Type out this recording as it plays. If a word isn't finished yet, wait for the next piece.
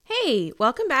Hey,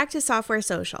 welcome back to Software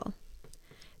Social.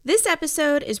 This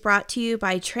episode is brought to you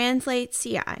by Translate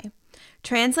CI.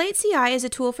 Translate CI is a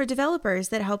tool for developers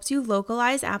that helps you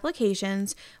localize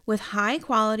applications with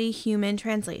high-quality human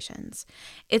translations.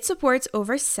 It supports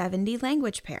over 70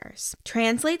 language pairs.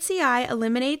 Translate CI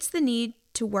eliminates the need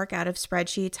to work out of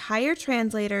spreadsheets, hire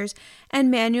translators, and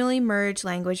manually merge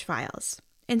language files.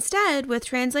 Instead, with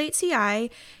Translate CI,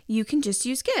 you can just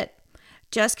use Git.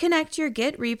 Just connect your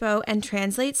Git repo and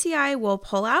Translate CI will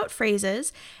pull out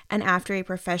phrases, and after a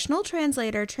professional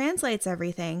translator translates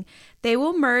everything, they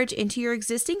will merge into your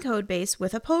existing code base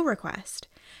with a pull request.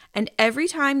 And every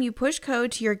time you push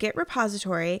code to your Git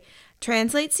repository,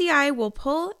 Translate CI will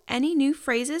pull any new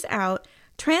phrases out,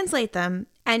 translate them,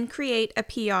 and create a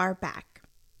PR back.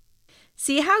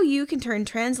 See how you can turn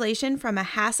translation from a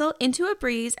hassle into a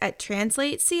breeze at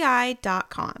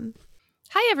translateci.com.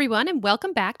 Hi, everyone, and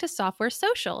welcome back to Software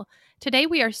Social. Today,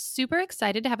 we are super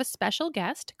excited to have a special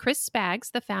guest, Chris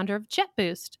Spags, the founder of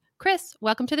JetBoost. Chris,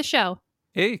 welcome to the show.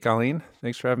 Hey, Colleen.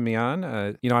 Thanks for having me on.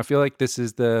 I feel like this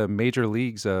is the major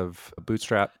leagues of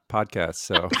Bootstrap podcasts,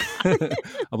 so I'm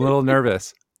a little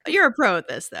nervous. You're a pro at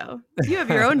this, though. You have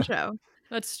your own show.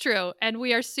 That's true. And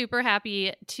we are super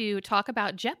happy to talk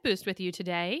about JetBoost with you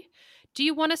today. Do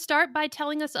you want to start by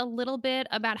telling us a little bit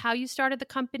about how you started the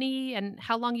company and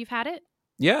how long you've had it?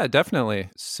 Yeah, definitely.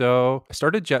 So I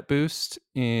started JetBoost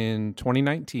in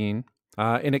 2019,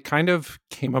 and it kind of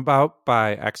came about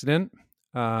by accident.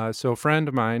 So a friend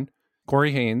of mine,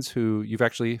 Corey Haynes, who you've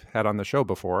actually had on the show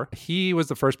before, he was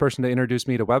the first person to introduce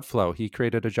me to Webflow. He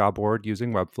created a job board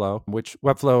using Webflow, which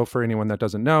Webflow, for anyone that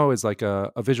doesn't know, is like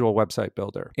a visual website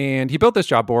builder. And he built this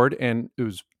job board, and it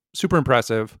was super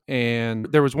impressive. And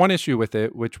there was one issue with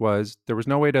it, which was there was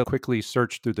no way to quickly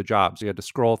search through the jobs. You had to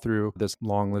scroll through this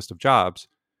long list of jobs.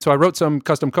 So I wrote some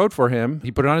custom code for him.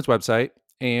 He put it on his website,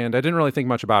 and I didn't really think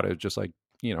much about it, just like,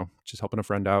 just helping a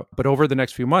friend out. But over the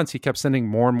next few months, he kept sending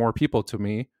more and more people to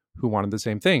me who wanted the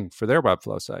same thing for their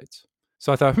Webflow sites.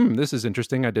 So I thought, this is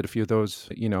interesting. I did a few of those,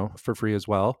 for free as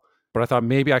well. But I thought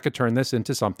maybe I could turn this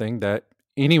into something that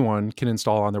anyone can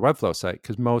install on their Webflow site,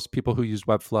 because most people who use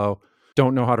Webflow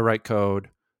don't know how to write code.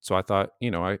 So I thought,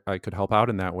 I could help out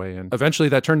in that way. And eventually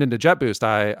that turned into JetBoost.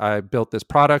 I built this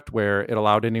product where it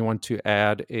allowed anyone to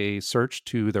add a search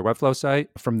to their Webflow site.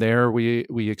 From there,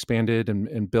 we expanded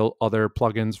and built other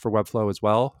plugins for Webflow as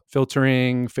well.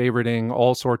 Filtering, favoriting,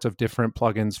 all sorts of different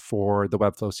plugins for the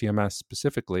Webflow CMS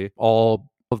specifically.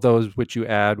 All of those which you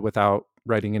add without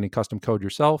writing any custom code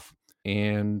yourself.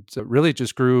 And it really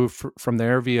just grew from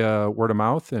there via word of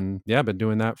mouth. And yeah, I've been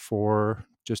doing that for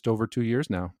just over 2 years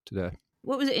now today.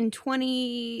 What was it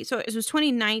so it was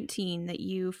 2019 that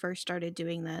you first started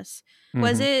doing this.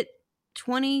 Was it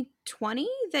 2020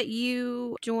 that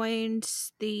you joined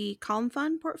the Calm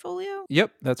Fund portfolio?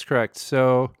 Yep, that's correct.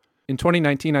 So in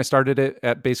 2019, I started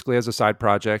it basically as a side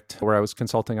project where I was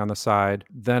consulting on the side.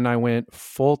 Then I went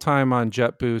full-time on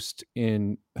JetBoost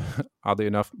in, oddly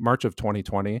enough, March of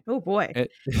 2020. Oh boy.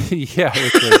 Yeah,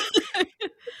 which was...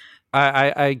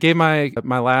 I gave my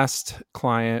last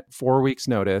client 4 weeks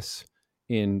notice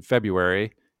in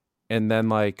February. And then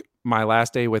my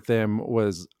last day with them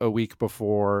was a week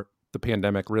before the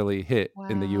pandemic really hit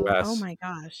in the US. Oh my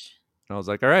gosh. And I was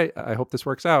like, all right, I hope this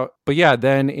works out. But yeah,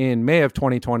 then in May of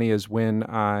 2020 is when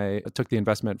I took the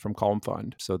investment from Calm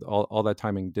Fund. So all that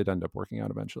timing did end up working out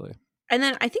eventually. And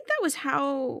then I think that was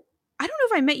how, I don't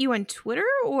know if I met you on Twitter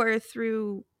or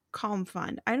through Calm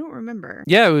Fund. I don't remember.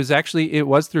 Yeah, it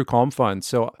was through Calm Fund.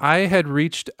 So I had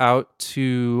reached out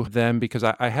to them because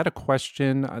I had a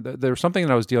question. There was something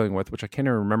that I was dealing with, which I can't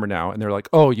even remember now. And they're like,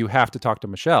 oh, you have to talk to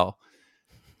Michelle.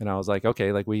 And I was like,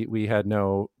 okay, we had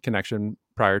no connection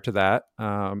prior to that.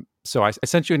 So I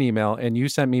sent you an email and you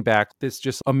sent me back this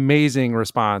just amazing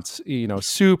response,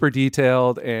 super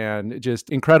detailed and just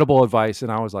incredible advice.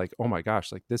 And I was like, oh my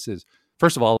gosh, this is...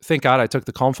 First of all, thank God I took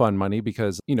the Calm Fund money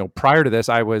because, prior to this,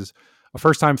 I was a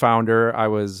first-time founder. I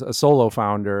was a solo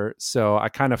founder. So I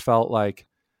kind of felt like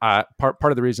part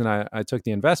of the reason I took the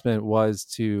investment was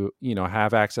to,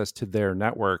 have access to their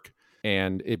network.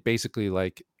 And it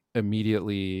basically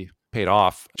immediately paid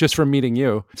off just from meeting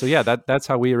you. So yeah, that's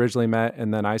how we originally met.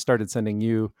 And then I started sending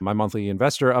you my monthly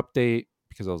investor update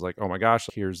because I was like, oh my gosh,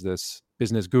 here's this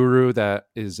business guru that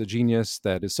is a genius,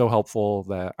 that is so helpful,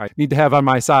 that I need to have on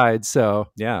my side. So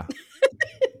yeah.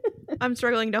 I'm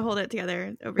struggling to hold it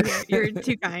together over here. You're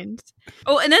too kind.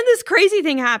 Oh, and then this crazy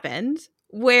thing happened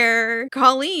where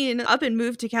Colleen up and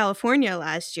moved to California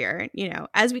last year.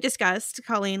 As we discussed,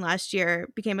 Colleen last year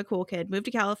became a cool kid, moved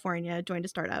to California, joined a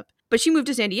startup, but she moved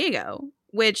to San Diego,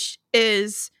 which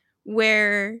is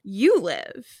where you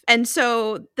live. And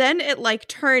so then it like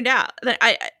turned out that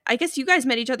I guess you guys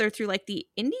met each other through like the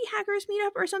Indie Hackers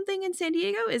meetup or something in San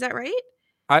Diego. Is that right?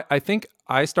 I think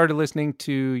I started listening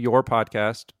to your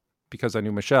podcast because I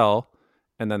knew Michelle.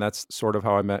 And then that's sort of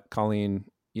how I met Colleen,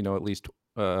 at least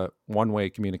one-way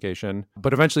communication.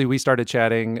 But eventually we started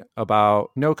chatting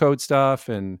about no-code stuff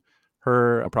and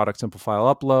her product Simple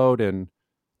File Upload. And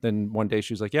then one day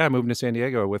she was like, yeah, I'm moving to San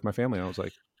Diego with my family. And I was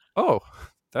like, oh,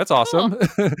 that's awesome.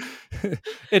 Cool.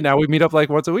 And now we meet up like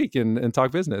once a week and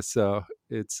talk business. So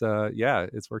it's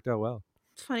worked out well.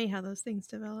 It's funny how those things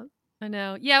develop. I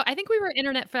know. Yeah, I think we were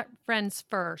internet friends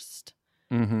first.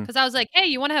 Because I was like, hey,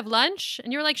 you want to have lunch?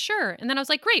 And you were like, sure. And then I was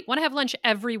like, great, want to have lunch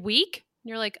every week? And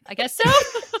you're like, I guess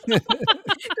so.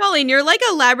 Colleen, you're like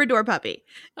a Labrador puppy.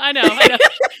 I know.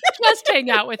 Just hang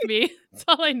out with me. That's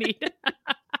all I need.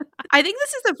 I think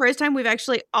this is the first time we've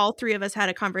actually, all three of us had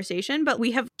a conversation, but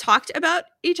we have talked about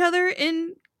each other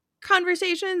in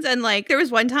conversations. And like there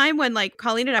was one time when like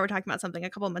Colleen and I were talking about something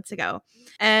a couple of months ago,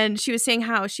 and she was saying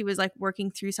how she was like working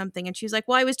through something, and she was like,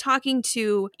 well, I was talking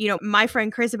to my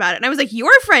friend Chris about it, and I was like,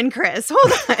 your friend Chris,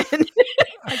 hold on.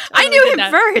 I knew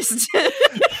him first.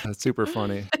 That's super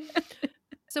funny.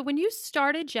 So when you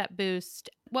started JetBoost,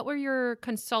 what were your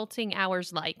consulting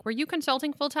hours like? Were you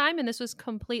consulting full time and this was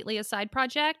completely a side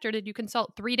project, or did you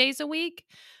consult 3 days a week,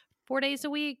 4 days a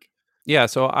week? Yeah,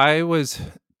 so I was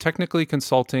technically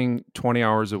consulting 20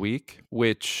 hours a week,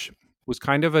 which was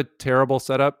kind of a terrible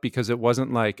setup because it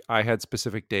wasn't like I had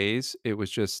specific days. It was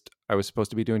just I was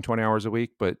supposed to be doing 20 hours a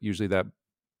week, but usually that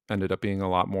ended up being a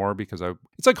lot more because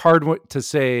it's like hard to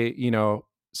say,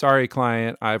 sorry,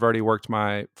 client, I've already worked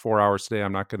my 4 hours today.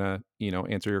 I'm not going to,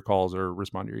 answer your calls or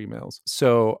respond to your emails.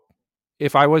 So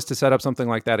if I was to set up something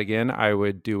like that again, I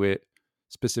would do it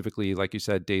specifically, like you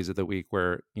said, days of the week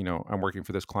where, I'm working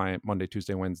for this client Monday,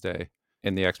 Tuesday, Wednesday.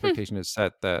 And the expectation is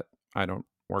set that I don't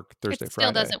work Thursday, Friday.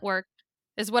 It still doesn't work,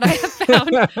 is what I have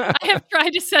found. I have tried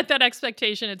to set that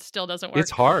expectation. It still doesn't work. It's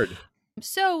hard.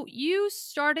 So you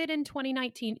started in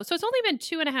 2019. So it's only been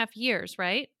 2.5 years,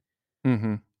 right?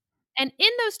 Mm-hmm. And in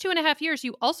those 2.5 years,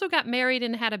 you also got married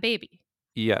and had a baby.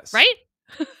 Yes. Right?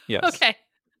 Yes. Okay.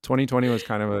 2020 was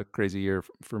kind of a crazy year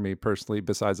for me personally,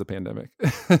 besides the pandemic.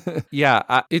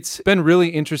 Yeah, it's been really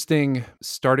interesting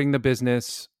starting the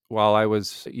business while I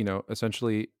was,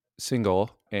 essentially single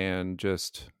and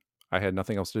just I had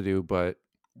nothing else to do but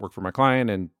work for my client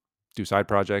and do side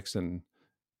projects. And,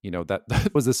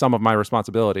 that was the sum of my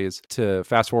responsibilities. To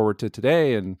fast forward to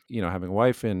today and, having a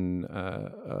wife and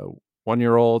a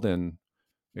 1-year-old, and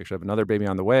we actually have another baby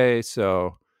on the way.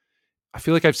 So I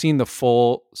feel like I've seen the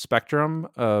full spectrum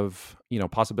of,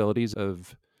 possibilities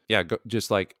of, just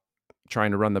like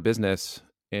trying to run the business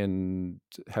and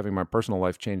having my personal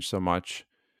life change so much.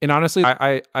 And honestly,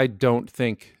 I don't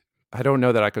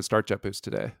know that I could start JetBoost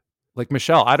today. Like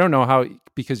Michelle, I don't know how,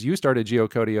 because you started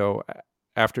GeoCodio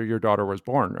after your daughter was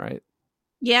born, right?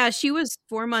 Yeah, she was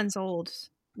 4 months old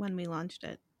when we launched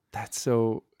it. That's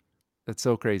so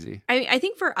crazy. I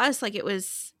think for us, like it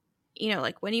was,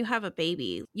 like when you have a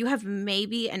baby, you have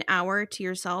maybe an hour to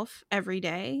yourself every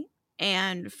day.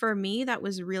 And for me, that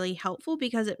was really helpful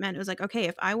because it meant it was like, okay,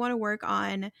 if I want to work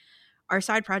on our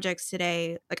side projects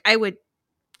today, like I would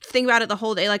think about it the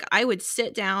whole day. Like I would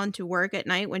sit down to work at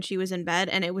night when she was in bed,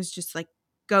 and it was just like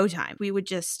go time. We would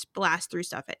just blast through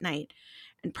stuff at night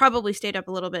and probably stayed up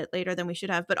a little bit later than we should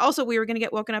have. But also we were going to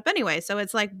get woken up anyway. So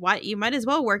it's like, what? You might as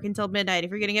well work until midnight if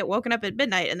you're going to get woken up at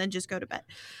midnight and then just go to bed.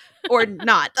 Or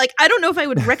not. Like, I don't know if I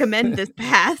would recommend this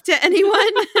path to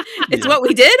anyone. It's what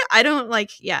we did. I don't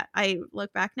like, I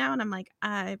look back now and I'm like,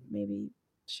 I maybe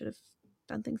should have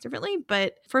done things differently.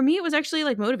 But for me, it was actually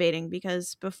like motivating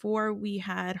because before we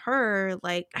had her,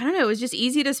 like, I don't know, it was just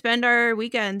easy to spend our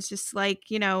weekends just like,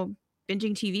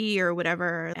 binging TV or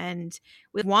whatever. And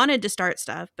we wanted to start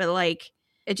stuff, but like,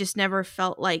 it just never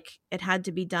felt like it had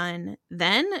to be done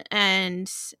then. And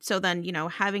so then,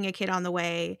 having a kid on the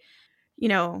way,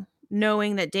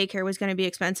 knowing that daycare was going to be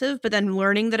expensive, but then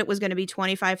learning that it was going to be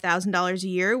 $25,000 a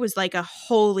year was like a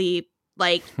holy,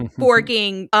 like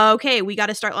forking, okay, we got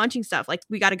to start launching stuff. Like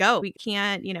we got to go. We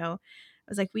can't, I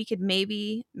was like, we could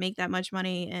maybe make that much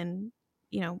money in,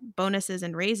 bonuses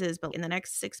and raises, but in the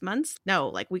next 6 months, no,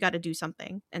 like we got to do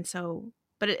something. And so,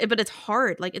 but it's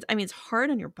hard. Like, it's hard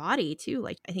on your body too.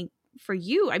 Like, I think for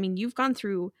you, you've gone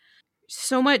through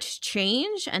so much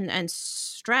change and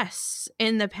stress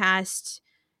in the past.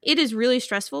 It is really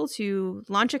stressful to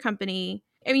launch a company.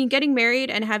 Getting married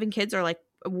and having kids are like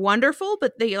wonderful,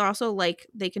 but they also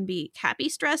they can be happy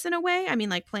stress in a way. I mean,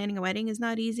 like planning a wedding is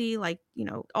not easy. Like,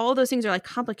 all those things are like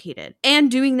complicated.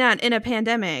 And doing that in a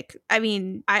pandemic, I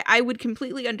mean, I would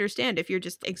completely understand if you're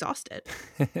just exhausted.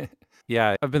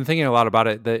 Yeah, I've been thinking a lot about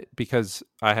it because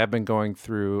I have been going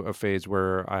through a phase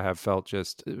where I have felt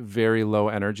just very low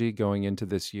energy going into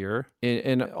this year.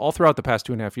 And all throughout the past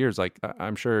 2.5 years, like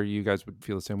I'm sure you guys would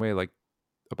feel the same way, like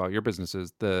about your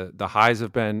businesses. The highs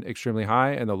have been extremely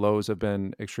high and the lows have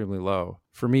been extremely low.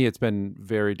 For me, it's been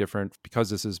very different because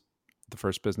this is the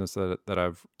first business that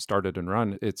I've started and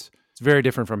run. It's very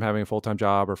different from having a full-time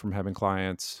job or from having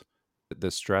clients. The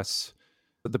stress,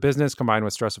 the business combined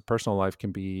with stress of personal life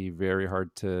can be very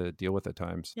hard to deal with at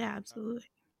times. Yeah, absolutely.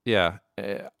 Yeah.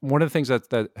 One of the things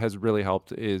that has really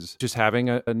helped is just having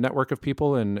a network of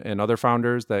people and other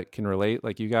founders that can relate,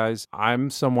 like you guys. I'm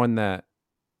someone that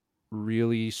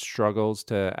really struggles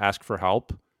to ask for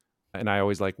help. And I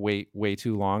always wait way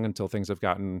too long until things have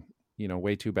gotten,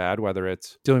 way too bad, whether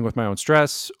it's dealing with my own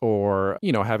stress or,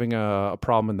 having a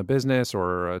problem in the business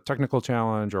or a technical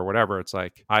challenge or whatever. It's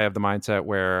like, I have the mindset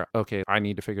where, okay, I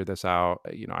need to figure this out.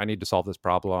 I need to solve this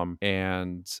problem.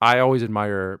 And I always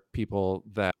admire people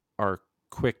that are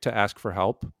quick to ask for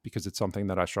help because it's something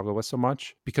that I struggle with so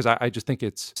much, because I just think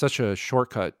it's such a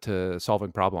shortcut to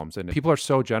solving problems. And people are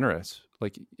so generous.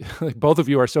 Like both of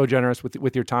you are so generous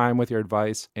with your time, with your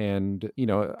advice. And,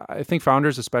 I think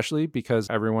founders, especially because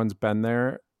everyone's been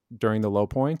there during the low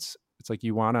points, it's like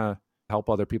you want to help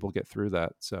other people get through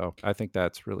that. So I think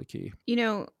that's really key.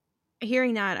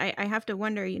 Hearing that, I have to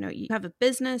wonder, you have a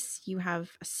business, you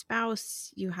have a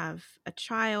spouse, you have a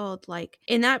child. Like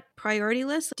in that priority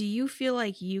list, do you feel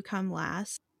like you come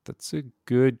last? That's a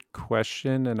good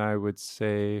question. And I would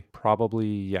say probably,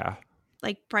 yeah.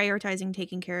 Like prioritizing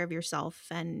taking care of yourself,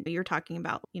 and you're talking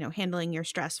about, handling your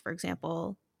stress, for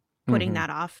example, putting that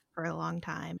off for a long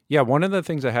time. Yeah. One of the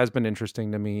things that has been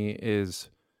interesting to me is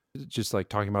just like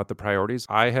talking about the priorities.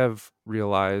 I have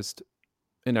realized,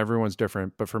 and everyone's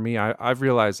different, but for me, I've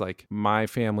realized like my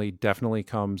family definitely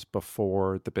comes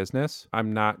before the business.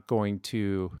 I'm not going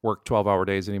to work 12-hour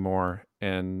days anymore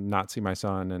and not see my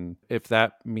son. And if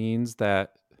that means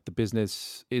that the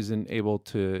business isn't able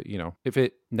to, if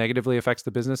it negatively affects the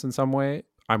business in some way,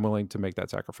 I'm willing to make that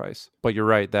sacrifice. But you're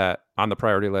right that on the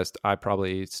priority list, I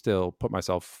probably still put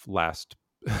myself last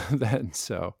then.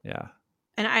 So, yeah.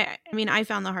 And I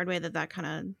found the hard way that kind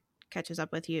of catches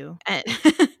up with you and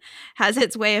has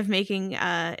its way of making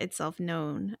itself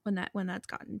known when that's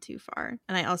gotten too far.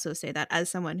 And I also say that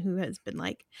as someone who has been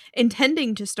like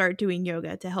intending to start doing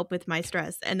yoga to help with my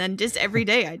stress. And then just every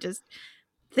day I just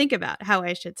think about how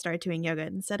I should start doing yoga.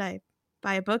 Instead, I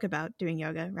buy a book about doing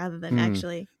yoga rather than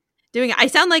actually doing it. I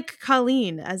sound like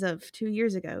Colleen as of 2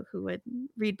 years ago, who would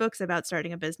read books about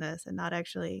starting a business and not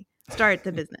actually start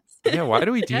the business. Yeah, why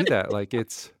do we do that? Like,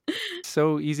 it's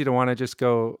so easy to want to just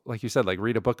go, like you said, like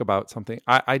read a book about something.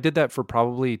 I did that for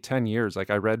probably 10 years. Like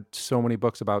I read so many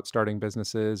books about starting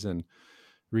businesses and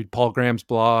read Paul Graham's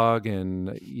blog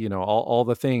and, all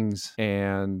the things.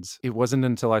 And it wasn't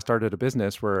until I started a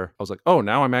business where I was like, oh,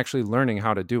 now I'm actually learning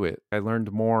how to do it. I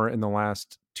learned more in the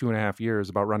last 2.5 years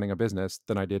about running a business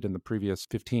than I did in the previous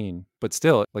 15. But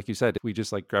still, like you said, we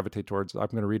just like gravitate towards, I'm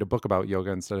going to read a book about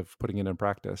yoga instead of putting it in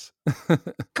practice.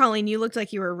 Colleen, you looked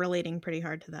like you were relating pretty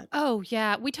hard to that. Oh,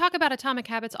 yeah. We talk about atomic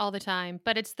habits all the time,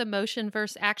 but it's the motion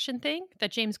versus action thing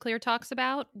that James Clear talks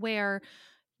about, where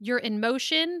you're in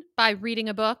motion by reading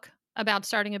a book about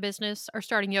starting a business or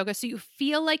starting yoga. So you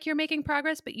feel like you're making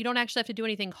progress, but you don't actually have to do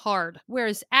anything hard.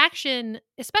 Whereas action,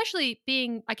 especially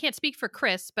I can't speak for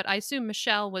Chris, but I assume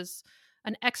Michelle was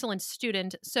an excellent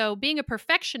student. So being a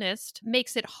perfectionist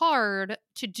makes it hard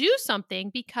to do something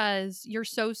because you're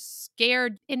so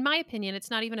scared. In my opinion,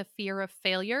 it's not even a fear of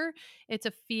failure. It's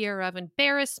a fear of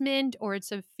embarrassment, or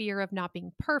it's a fear of not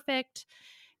being perfect.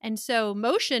 And so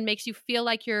motion makes you feel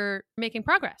like you're making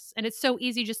progress. And it's so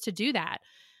easy just to do that.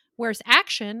 Whereas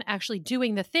action, actually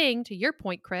doing the thing, to your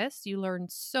point, Chris, you learn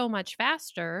so much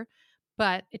faster,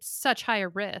 but it's such higher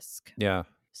risk. Yeah.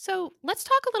 So let's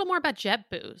talk a little more about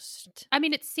JetBoost. I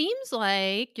mean, it seems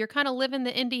like you're kind of living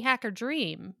the indie hacker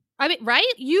dream. I mean,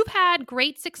 right? You've had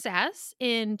great success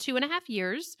in 2.5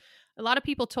 years. A lot of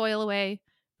people toil away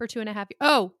for 2.5 years.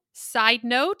 Oh, side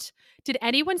note, did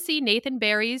anyone see Nathan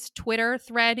Barry's Twitter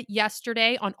thread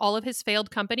yesterday on all of his failed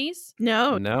companies?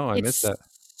 No, I missed that.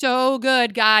 So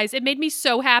good, guys. It made me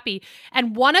so happy.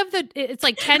 And it's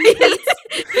like 10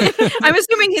 tweets. I'm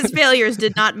assuming his failures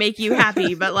did not make you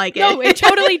happy, but like... No, it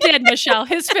totally did, Michelle.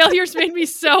 His failures made me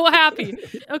so happy.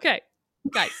 Okay,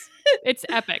 guys. It's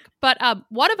epic. But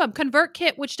one of them,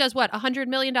 ConvertKit, which does what, $100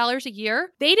 million a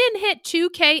year? They didn't hit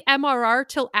 2K MRR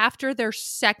till after their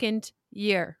second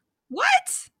year.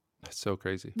 What? That's so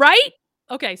crazy. Right?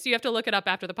 Okay, so you have to look it up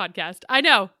after the podcast. I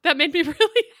know. That made me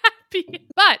really happy.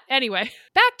 But anyway,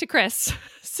 back to Chris.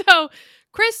 So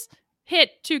Chris hit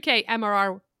 2K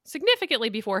MRR significantly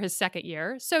before his second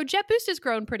year. So JetBoost has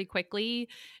grown pretty quickly.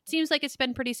 Seems like it's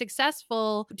been pretty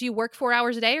successful. Do you work 4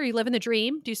 hours a day? Are you living the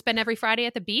dream? Do you spend every Friday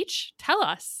at the beach? Tell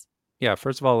us. Yeah,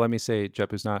 first of all, let me say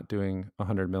JetBoost not doing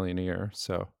 $100 million a year.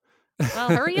 So, well,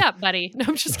 hurry up, buddy. No,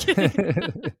 I'm just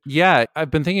kidding. Yeah,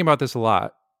 I've been thinking about this a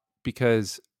lot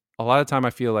because a lot of time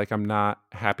I feel like I'm not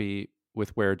happy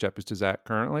with where JetBoost is at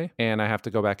currently, and I have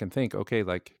to go back and think, okay,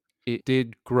 like it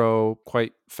did grow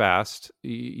quite fast, for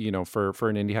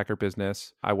an indie hacker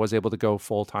business. I was able to go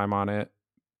full time on it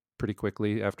pretty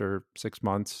quickly after 6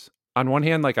 months. On one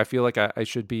hand, like I feel like I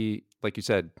should be, like you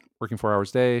said, working 4 hours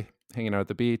a day, hanging out at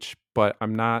the beach, but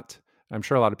I'm not. I'm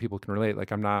sure a lot of people can relate.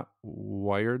 Like I'm not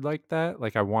wired like that.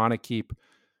 Like I want to keep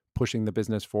pushing the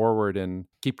business forward and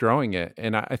keep growing it.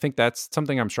 And I think that's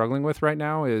something I'm struggling with right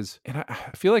now is, and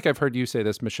I feel like I've heard you say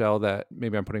this, Michelle, that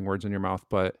maybe I'm putting words in your mouth,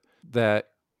 but that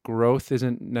growth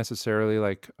isn't necessarily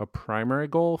like a primary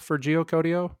goal for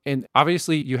GeoCodio. And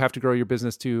obviously you have to grow your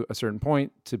business to a certain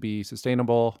point to be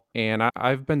sustainable. And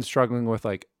I've been struggling with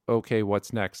like, okay,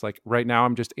 what's next? Like right now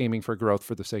I'm just aiming for growth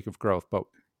for the sake of growth, but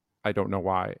I don't know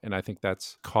why. And I think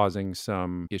that's causing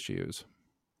some issues.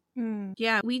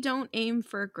 Yeah, we don't aim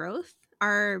for growth.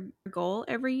 Our goal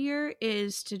every year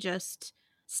is to just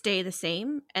stay the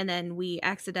same, and then we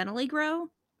accidentally grow.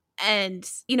 And,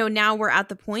 now we're at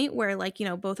the point where like,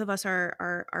 both of us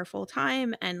are full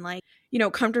time and like,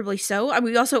 comfortably so.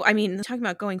 Talking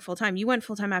about going full time, you went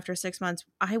full time after 6 months.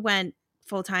 I went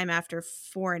full time after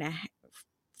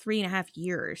 3.5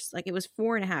 years. Like it was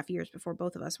 4.5 years before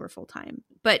both of us were full time.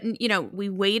 But, we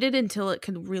waited until it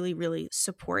could really, really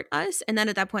support us. And then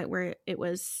at that point where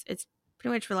it's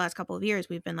pretty much for the last couple of years,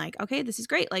 we've been like, okay, this is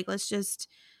great. Like, let's just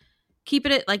keep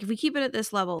it at, like, if we keep it at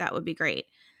this level, that would be great.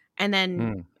 And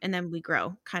then we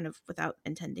grow kind of without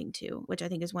intending to, which I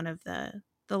think is one of the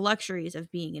luxuries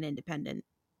of being an independent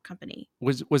company.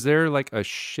 Was there like a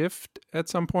shift at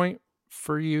some point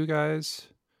for you guys?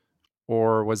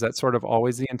 Or was that sort of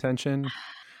always the intention?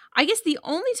 I guess the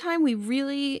only time we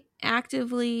really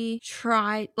actively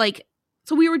tried,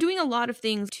 so we were doing a lot of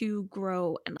things to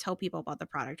grow and tell people about the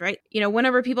product, right?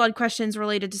 Whenever people had questions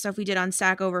related to stuff we did on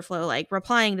Stack Overflow, like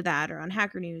replying to that or on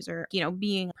Hacker News or,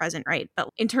 being present, right? But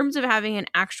in terms of having an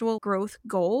actual growth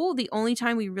goal, the only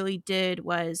time we really did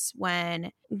was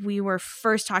when we were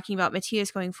first talking about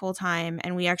Matthias going full time,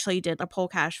 and we actually did a pull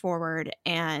cash forward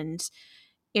and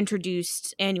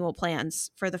introduced annual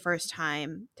plans for the first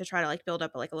time to try to like build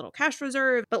up like a little cash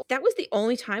reserve. But that was the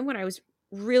only time when I was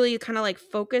really kind of like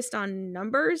focused on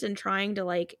numbers and trying to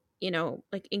like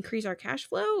increase our cash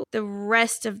flow. The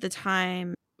rest of the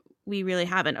time we really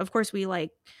haven't. Of course we I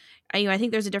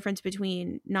think there's a difference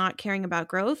between not caring about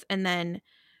growth and then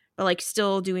but like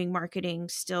still doing marketing,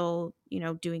 still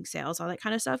doing sales, all that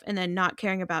kind of stuff, and then not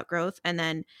caring about growth, and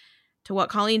then to what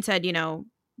Colleen said,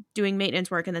 doing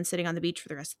maintenance work and then sitting on the beach for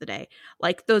the rest of the day.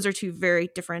 Like those are two very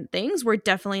different things. We're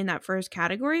definitely in that first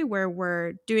category where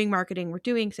we're doing marketing, we're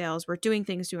doing sales, we're doing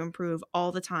things to improve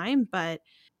all the time, but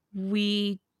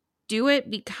we do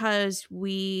it because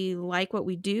we like what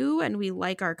we do and we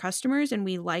like our customers and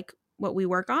we like what we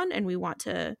work on and we want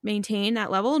to maintain that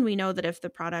level. And we know that if the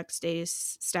product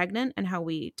stays stagnant and how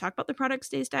we talk about the product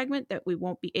stays stagnant, that we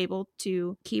won't be able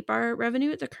to keep our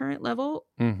revenue at the current level.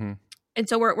 Mm-hmm. And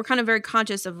so we're kind of very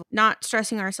conscious of not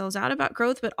stressing ourselves out about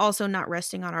growth, but also not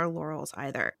resting on our laurels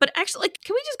either. But actually,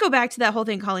 can we just go back to that whole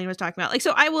thing Colleen was talking about?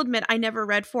 So I will admit I never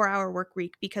read 4 Hour Work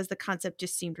Week because the concept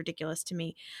just seemed ridiculous to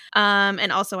me.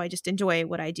 And also I just enjoy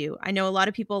what I do. I know a lot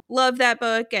of people love that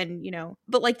book and,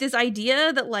 but like this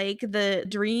idea that like the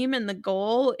dream and the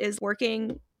goal is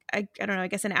working I don't know, I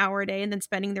guess an hour a day and then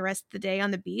spending the rest of the day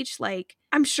on the beach. Like,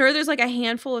 I'm sure there's like a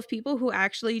handful of people who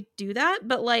actually do that,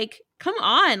 but like, come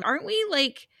on, aren't we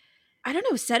like, I don't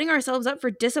know, setting ourselves up for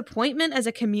disappointment as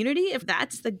a community if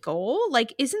that's the goal?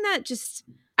 Like, isn't that just,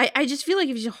 I just feel like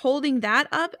if you're holding that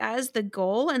up as the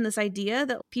goal and this idea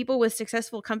that people with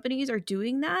successful companies are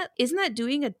doing that, isn't that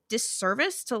doing a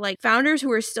disservice to like founders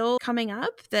who are still coming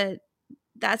up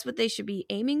that's what they should be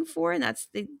aiming for, and that's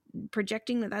the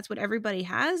projecting that's what everybody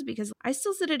has? Because I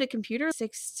still sit at a computer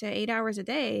 6 to 8 hours a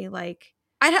day. Like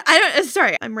I don't.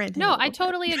 Sorry, I'm ranting. No, I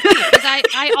totally agree because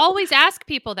I always ask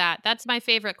people that. That's my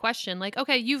favorite question. Like,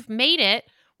 okay, you've made it.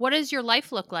 What does your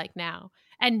life look like now?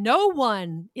 And no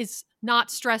one is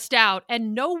not stressed out,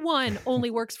 and no one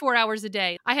only works 4 hours a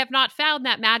day. I have not found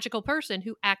that magical person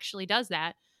who actually does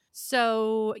that.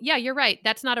 So yeah, you're right.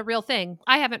 That's not a real thing.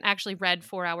 I haven't actually read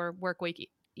 4 Hour Work Week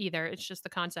either. It's just the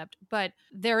concept. But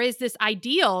there is this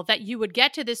ideal that you would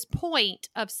get to this point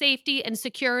of safety and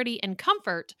security and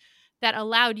comfort that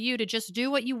allowed you to just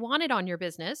do what you wanted on your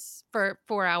business for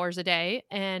 4 hours a day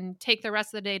and take the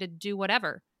rest of the day to do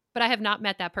whatever. But I have not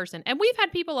met that person. And we've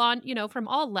had people on, from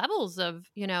all levels of,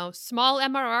 small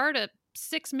MRR to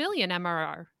 6 million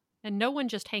MRR, and no one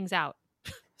just hangs out.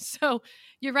 So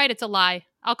you're right. It's a lie.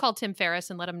 I'll call Tim Ferriss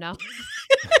and let him know.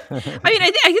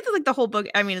 I think like the whole book,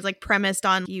 it's like premised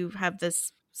on you have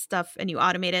this stuff and you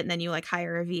automate it and then you like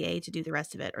hire a VA to do the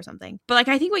rest of it or something. But like,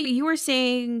 I think what you were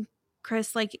saying,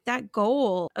 Chris, like that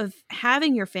goal of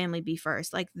having your family be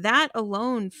first, like that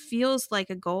alone feels like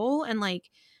a goal. And like,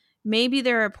 maybe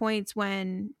there are points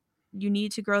when you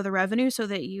need to grow the revenue so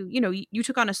that you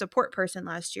took on a support person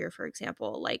last year, for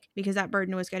example, like because that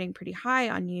burden was getting pretty high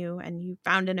on you and you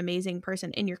found an amazing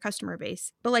person in your customer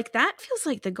base. But like that feels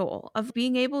like the goal of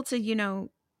being able to,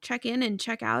 check in and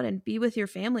check out and be with your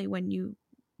family when you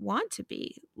want to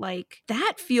be. Like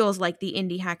that feels like the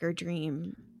indie hacker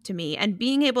dream to me, and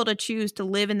being able to choose to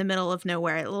live in the middle of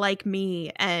nowhere like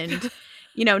me and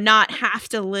not have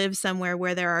to live somewhere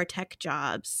where there are tech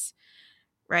jobs,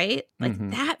 right? Like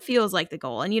that feels like the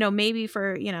goal. And maybe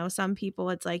for some people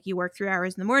it's like you work 3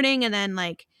 hours in the morning and then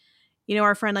like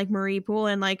our friend like Marie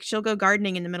Poulin, like she'll go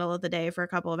gardening in the middle of the day for a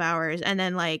couple of hours and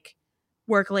then like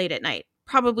work late at night,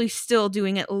 probably still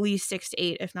doing at least 6 to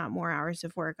 8 if not more hours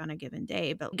of work on a given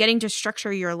day, but getting to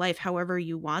structure your life however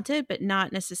you want it, but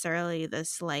not necessarily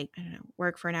this like, I don't know,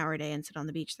 work for an hour a day and sit on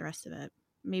the beach the rest of it.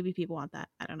 Maybe people want that.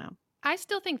 I don't know. I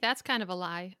still think that's kind of a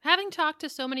lie. Having talked to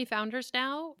so many founders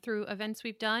now through events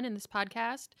we've done in this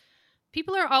podcast,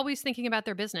 people are always thinking about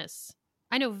their business.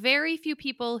 I know very few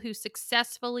people who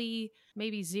successfully,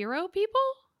 maybe 0 people,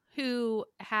 who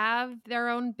have their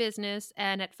own business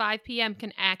and at 5 p.m.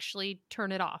 can actually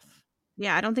turn it off.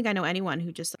 Yeah, I don't think I know anyone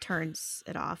who just turns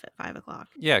it off at 5 o'clock.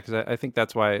 Yeah, because I think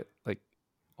that's why like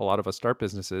a lot of us start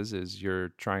businesses is you're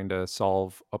trying to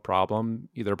solve a problem,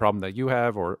 either a problem that you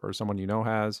have or someone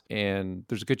has. And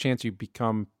there's a good chance you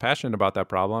become passionate about that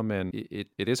problem. And it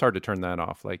is hard to turn that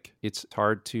off. Like it's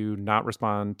hard to not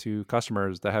respond to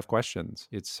customers that have questions.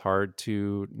 It's hard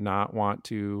to not want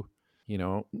to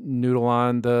noodle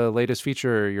on the latest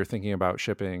feature you're thinking about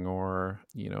shipping or,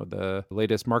 the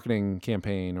latest marketing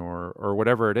campaign or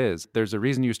whatever it is. There's a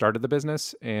reason you started the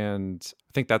business. And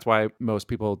I think that's why most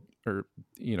people or,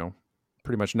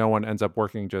 pretty much no one ends up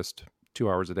working just 2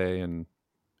 hours a day and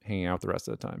hanging out the rest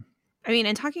of the time.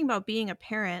 And talking about being a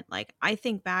parent, like I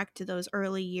think back to those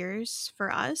early years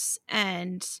for us,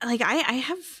 and like I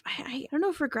don't know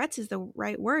if regrets is the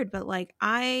right word, but like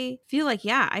I feel like,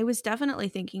 yeah, I was definitely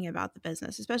thinking about the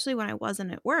business, especially when I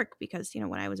wasn't at work, because,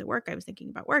 when I was at work, I was thinking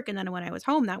about work. And then when I was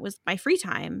home, that was my free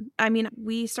time.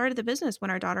 We started the business when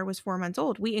our daughter was 4 months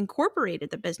old. We incorporated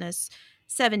the business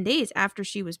 7 days after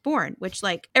she was born, which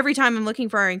like every time I'm looking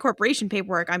for our incorporation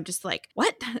paperwork, I'm just like,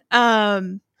 what?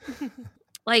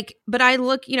 But I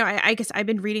look, I guess I've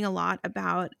been reading a lot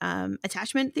about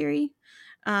attachment theory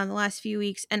the last few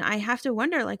weeks. And I have to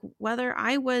wonder, like, whether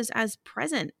I was as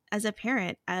present as a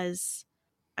parent as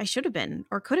I should have been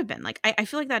or could have been. Like, I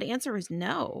feel like that answer is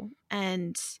no.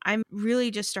 And I'm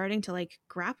really just starting to, like,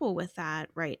 grapple with that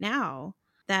right now.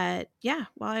 That, yeah,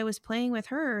 while I was playing with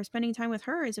her, spending time with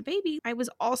her as a baby, I was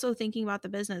also thinking about the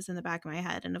business in the back of my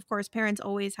head. And, of course, parents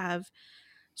always have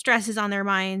stresses on their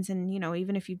minds, and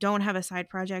even if you don't have a side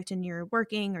project and you're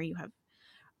working, or you have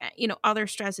other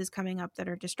stresses coming up that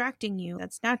are distracting you,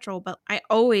 that's natural. But I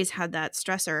always had that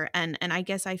stressor, and I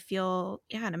guess I feel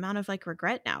an amount of like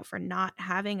regret now for not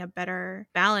having a better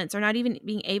balance, or not even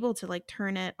being able to like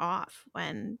turn it off.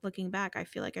 When looking back, I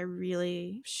feel like I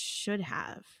really should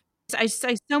have.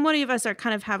 So many of us are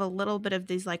kind of have a little bit of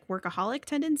these like workaholic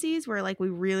tendencies where like we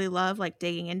really love like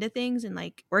digging into things and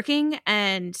like working,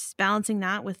 and balancing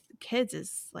that with kids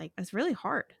is like, it's really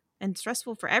hard and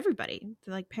stressful for everybody,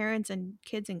 like parents and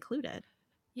kids included.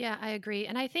 Yeah, I agree.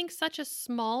 And I think such a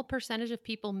small percentage of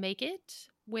people make it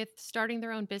with starting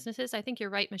their own businesses. I think you're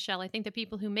right, Michelle. I think the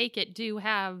people who make it do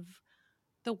have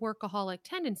the workaholic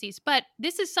tendencies, but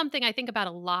this is something I think about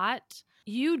a lot.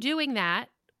 You doing that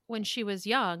when she was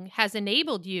young has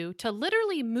enabled you to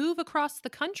literally move across the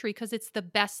country because it's the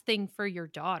best thing for your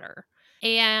daughter.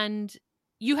 And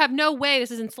you have no way,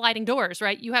 this isn't sliding doors,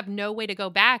 right? You have no way to go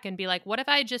back and be like, what if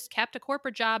I just kept a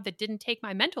corporate job that didn't take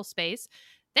my mental space?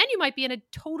 then you might be in a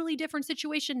totally different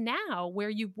situation now where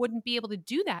you wouldn't be able to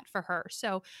do that for her.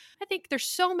 So I think there's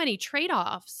so many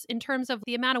trade-offs in terms of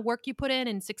the amount of work you put in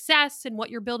and success and what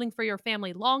you're building for your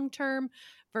family long term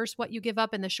versus what you give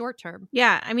up in the short term.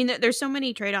 Yeah, I mean, there's so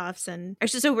many trade-offs. And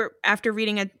actually, so after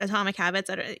reading Atomic Habits,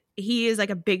 he is like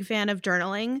a big fan of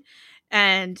journaling.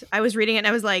 And I was reading it and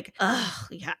I was like, ugh,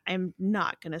 yeah, I'm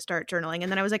not going to start journaling.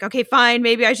 And then I was like, okay, fine,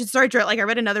 maybe I should start journaling. Like, I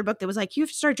read another book that was like, you have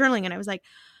to start journaling. And I was like,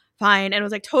 fine. And it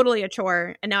was like totally a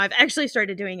chore. And now I've actually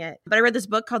started doing it. But I read this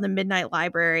book called The Midnight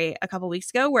Library a couple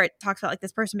weeks ago where it talks about like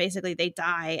this person, basically they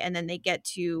die and then they get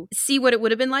to see what it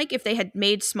would have been like if they had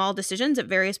made small decisions at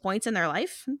various points in their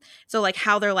life. So like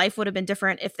how their life would have been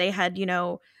different if they had,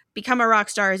 become a rock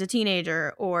star as a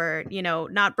teenager, or,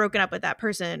 not broken up with that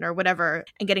person or whatever,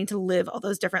 and getting to live all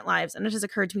those different lives. And it just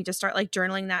occurred to me to start like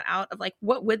journaling that out of like,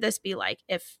 what would this be like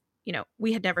if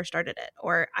we had never started it,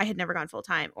 or I had never gone full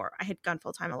time, or I had gone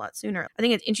full time a lot sooner. I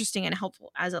think it's interesting and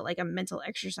helpful as a mental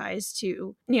exercise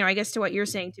to, I guess to what you're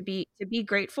saying, to be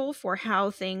grateful for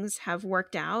how things have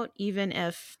worked out, even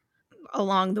if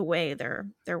along the way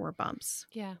there were bumps.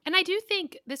 Yeah. And I do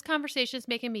think this conversation is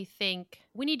making me think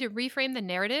we need to reframe the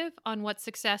narrative on what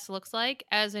success looks like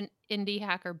as an indie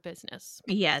hacker business.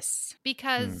 Yes.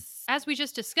 Because as we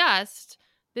just discussed,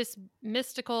 this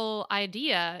mystical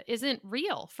idea isn't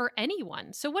real for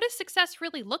anyone. So what does success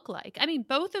really look like? I mean,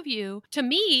 both of you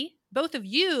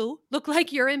look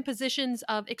like you're in positions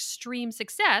of extreme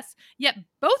success, yet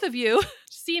both of you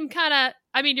seem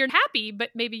you're happy, but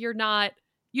maybe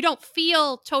you don't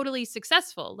feel totally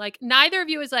successful. Like neither of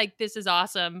you is like, this is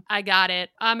awesome. I got it.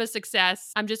 I'm a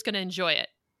success. I'm just going to enjoy it.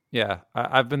 Yeah,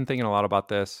 I've been thinking a lot about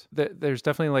this. There's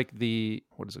definitely like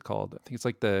what is it called? I think it's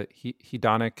like the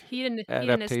hedonistic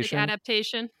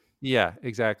adaptation. Yeah,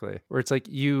 exactly. Where it's like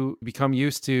you become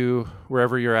used to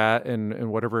wherever you're at and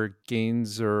whatever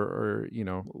gains or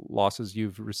losses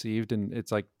you've received, and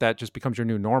it's like that just becomes your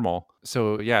new normal.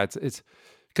 So yeah, it's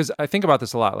because I think about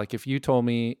this a lot. Like if you told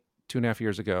me 2.5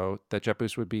 years ago that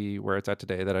JetBoost would be where it's at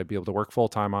today, that I'd be able to work full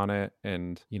time on it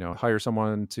and, hire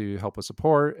someone to help with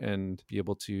support and be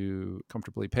able to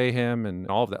comfortably pay him and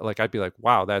all of that. Like, I'd be like,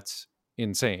 wow, that's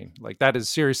insane. Like, that is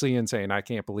seriously insane. I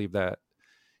can't believe that,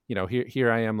 here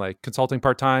I am like consulting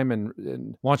part-time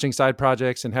and launching side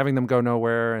projects and having them go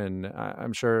nowhere. And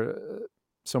I'm sure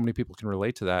so many people can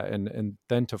relate to that. And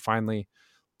then to finally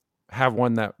have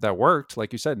one that worked,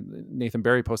 like you said, Nathan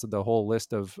Barry posted the whole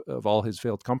list of all his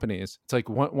failed companies. It's like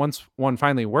once one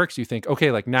finally works, you think, okay,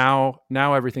 like now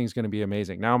everything's going to be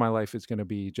amazing. Now my life is going to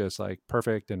be just like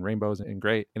perfect and rainbows and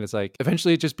great. And it's like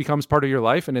eventually it just becomes part of your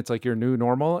life, and it's like your new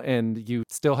normal, and you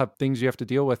still have things you have to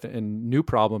deal with and new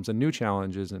problems and new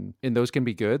challenges, and those can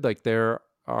be good. Like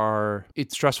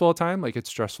it's stressful at time. Like it's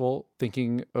stressful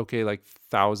thinking, okay, like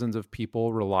thousands of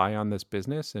people rely on this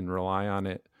business and rely on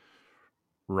it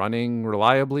running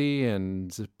reliably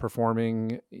and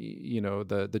performing,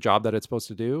 the job that it's supposed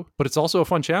to do. But it's also a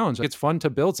fun challenge. It's fun to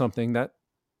build something that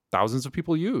thousands of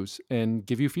people use and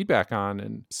give you feedback on.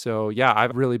 And so, yeah,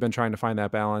 I've really been trying to find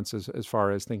that balance as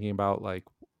far as thinking about like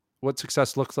what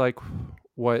success looks like,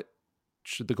 what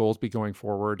should the goals be going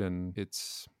forward. And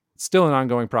it's still an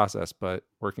ongoing process, but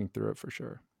working through it for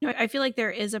sure. I feel like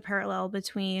there is a parallel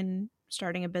between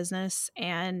starting a business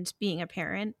and being a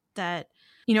parent that,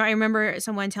 I remember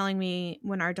someone telling me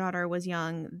when our daughter was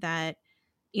young that,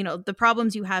 the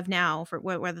problems you have now, for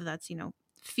whether that's,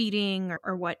 feeding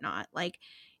or whatnot, like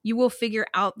you will figure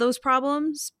out those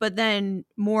problems, but then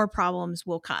more problems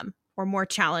will come or more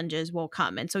challenges will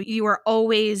come. And so you are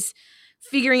always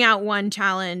figuring out one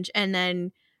challenge and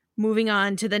then moving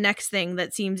on to the next thing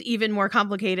that seems even more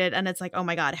complicated. And it's like, oh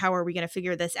my God, how are we going to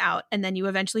figure this out? And then you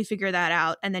eventually figure that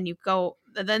out. And then you go,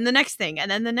 then the next thing, and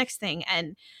then the next thing.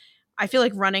 And I feel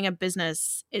like running a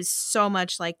business is so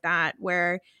much like that,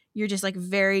 where you're just like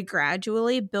very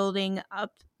gradually building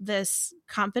up this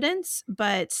confidence,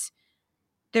 but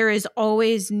there is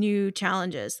always new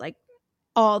challenges like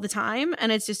all the time.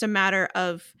 And it's just a matter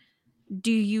of,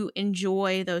 do you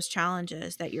enjoy those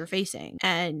challenges that you're facing?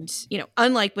 And,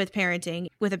 unlike with parenting,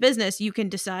 with a business, you can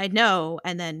decide no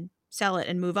and then sell it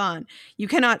and move on. You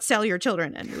cannot sell your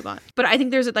children and move on. But I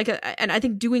think there's and I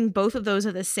think doing both of those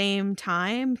at the same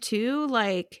time too,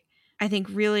 like, I think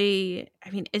really,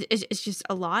 it's just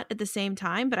a lot at the same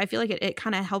time, but I feel like it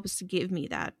kind of helps to give me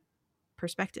that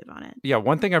perspective on it. Yeah,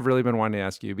 one thing I've really been wanting to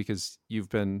ask you, because you've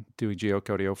been doing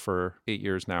Geocodio for 8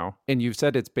 years now, and you've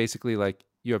said it's basically like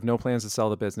you have no plans to sell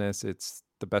the business. It's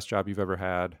the best job you've ever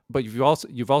had. But you've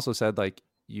also said like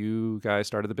you guys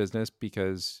started the business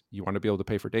because you want to be able to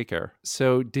pay for daycare.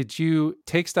 So did you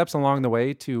take steps along the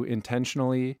way to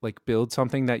intentionally like build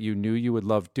something that you knew you would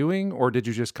love doing, or did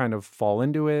you just kind of fall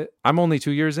into it? I'm only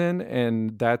 2 years in,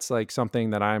 and that's like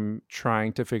something that I'm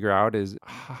trying to figure out is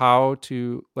how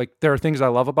to, like, there are things I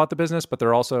love about the business, but there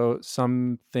are also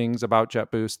some things about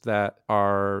JetBoost that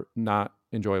are not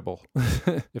enjoyable,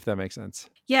 if that makes sense.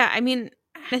 Yeah, I mean,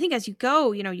 I think as you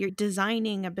go, you're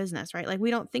designing a business, right? Like,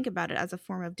 we don't think about it as a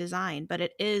form of design, but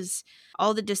it is.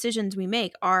 All the decisions we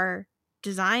make are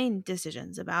design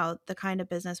decisions about the kind of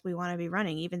business we want to be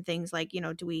running. Even things like,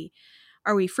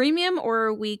 are we freemium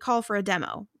or we call for a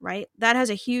demo, right? That has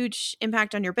a huge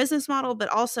impact on your business model, but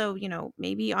also,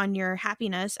 maybe on your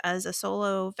happiness as a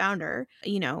solo founder.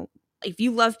 If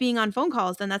you love being on phone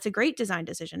calls, then that's a great design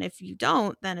decision. If you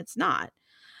don't, then it's not.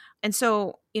 And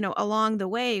so, along the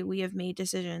way, we have made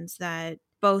decisions that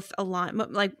both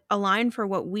align for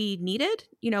what we needed.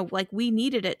 Like, we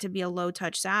needed it to be a low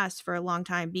touch SaaS for a long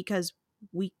time because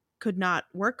we could not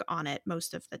work on it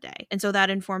most of the day. And so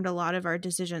that informed a lot of our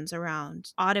decisions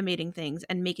around automating things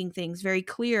and making things very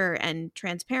clear and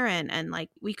transparent. And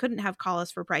like, we couldn't have call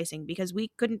us for pricing because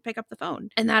we couldn't pick up the phone.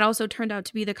 And that also turned out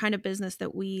to be the kind of business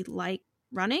that we like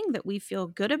running, that we feel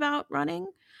good about running.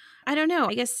 I don't know.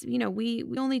 I guess, we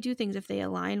only do things if they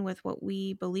align with what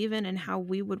we believe in and how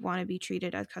we would want to be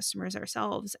treated as customers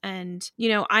ourselves. And,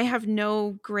 I have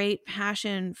no great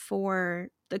passion for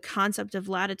the concept of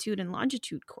latitude and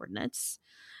longitude coordinates.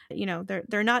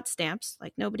 They're not stamps.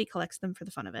 Like, nobody collects them for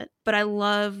the fun of it. But I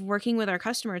love working with our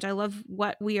customers. I love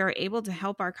what we are able to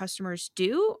help our customers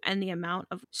do, and the amount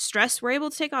of stress we're able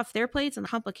to take off their plates and the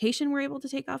complication we're able to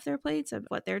take off their plates of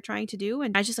what they're trying to do.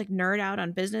 And I just like nerd out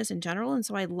on business in general. And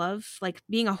so I love, like,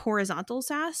 being a horizontal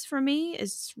SaaS for me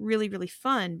is really, really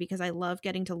fun because I love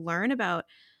getting to learn about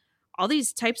all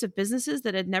these types of businesses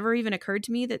that had never even occurred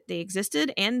to me that they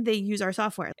existed, and they use our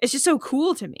software. It's just so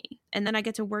cool to me. And then I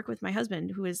get to work with my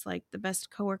husband, who is like the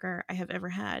best coworker I have ever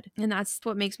had. And that's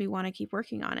what makes me want to keep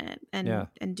working on it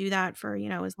and do that for,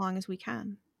 as long as we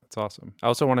can. That's awesome. I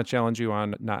also want to challenge you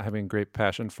on not having great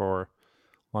passion for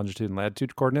longitude and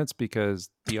latitude coordinates, because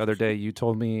the other day you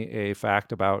told me a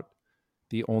fact about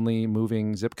the only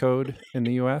moving zip code in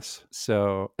the US.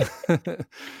 So it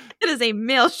is a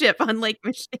mail ship on Lake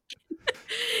Michigan.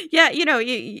 Yeah,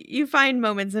 you find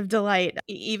moments of delight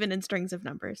even in strings of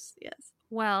numbers. Yes.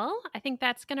 Well, I think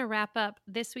that's going to wrap up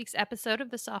this week's episode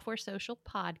of the Software Social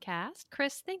podcast.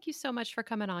 Chris, thank you so much for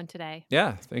coming on today.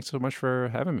 Yeah, thanks so much for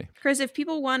having me. Chris, if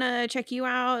people want to check you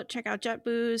out, check out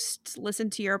JetBoost, listen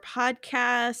to your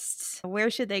podcast, where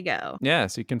should they go? Yeah,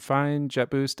 so you can find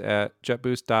JetBoost at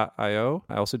jetboost.io.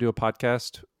 I also do a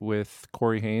podcast with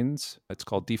Corey Haynes. It's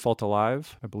called Default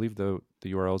Alive. I believe the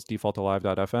URL is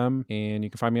defaultalive.fm. And you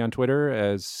can find me on Twitter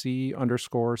as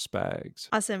C_Spags.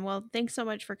 Awesome. Well, thanks so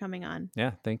much for coming on.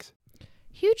 Yeah, thanks.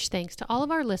 Huge thanks to all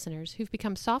of our listeners who've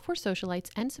become software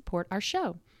socialites and support our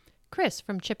show. Chris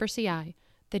from Chipper CI,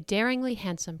 the daringly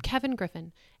handsome Kevin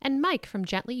Griffin, and Mike from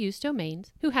Gently Used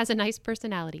Domains, who has a nice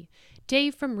personality,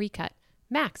 Dave from Recut,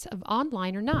 Max of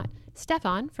Online or Not,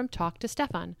 Stefan from Talk to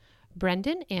Stefan,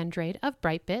 Brendan Andrade of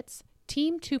Brightbits,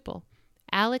 Team Tuple,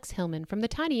 Alex Hillman from the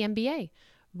Tiny MBA,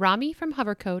 Rami from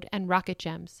Hovercode and Rocket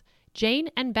Gems, Jane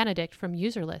and Benedict from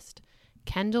Userlist,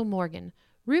 Kendall Morgan,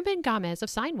 Ruben Gomez of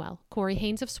Signwell, Corey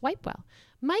Haynes of Swipewell,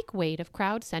 Mike Wade of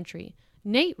Crowd Sentry,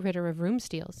 Nate Ritter of Room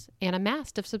Steals, Anna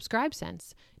Mast of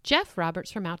SubscribeSense, Jeff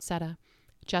Roberts from Outseta,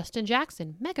 Justin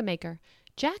Jackson, Megamaker,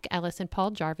 Jack Ellis and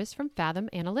Paul Jarvis from Fathom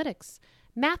Analytics,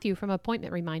 Matthew from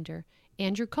Appointment Reminder,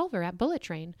 Andrew Culver at Bullet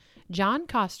Train, John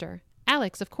Coster,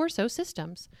 Alex of Corso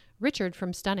Systems, Richard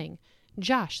from Stunning,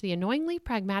 Josh, the annoyingly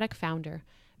pragmatic founder,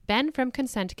 Ben from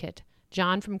Consent Kit,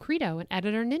 John from Credo and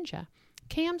Editor Ninja,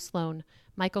 Cam Sloan,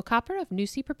 Michael Copper of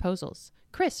Newsy Proposals,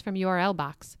 Chris from URL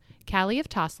Box, Callie of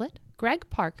Toslet, Greg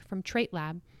Park from Trait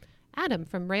Lab, Adam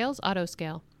from Rails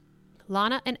Autoscale,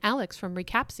 Lana and Alex from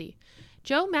Recapsy,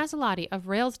 Joe Mazzolotti of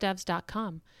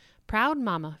RailsDevs.com, Proud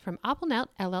Mama from AppleNet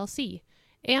LLC,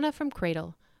 Anna from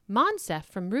Cradle, Monsef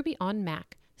from Ruby on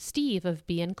Mac, Steve of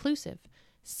Be Inclusive,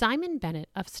 Simon Bennett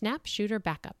of Snap Shooter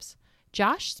Backups,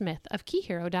 Josh Smith of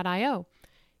KeyHero.io,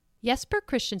 Jesper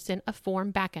Christensen of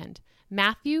Form Backend,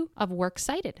 Matthew of Works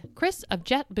Cited, Chris of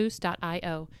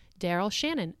JetBoost.io, Daryl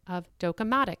Shannon of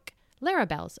Docomatic,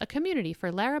 Larabelles, a community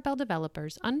for Laravel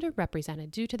developers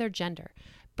underrepresented due to their gender,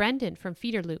 Brendan from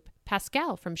Feederloop,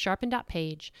 Pascal from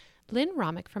Sharpen.page, Lynn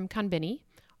Romick from Konbini,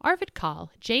 Arvid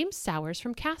Kahl, James Sowers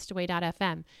from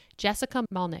Castaway.fm, Jessica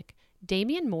Malnick,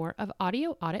 Damian Moore of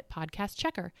Audio Audit Podcast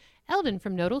Checker, Eldon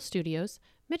from Nodal Studios,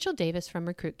 Mitchell Davis from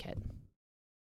RecruitKit.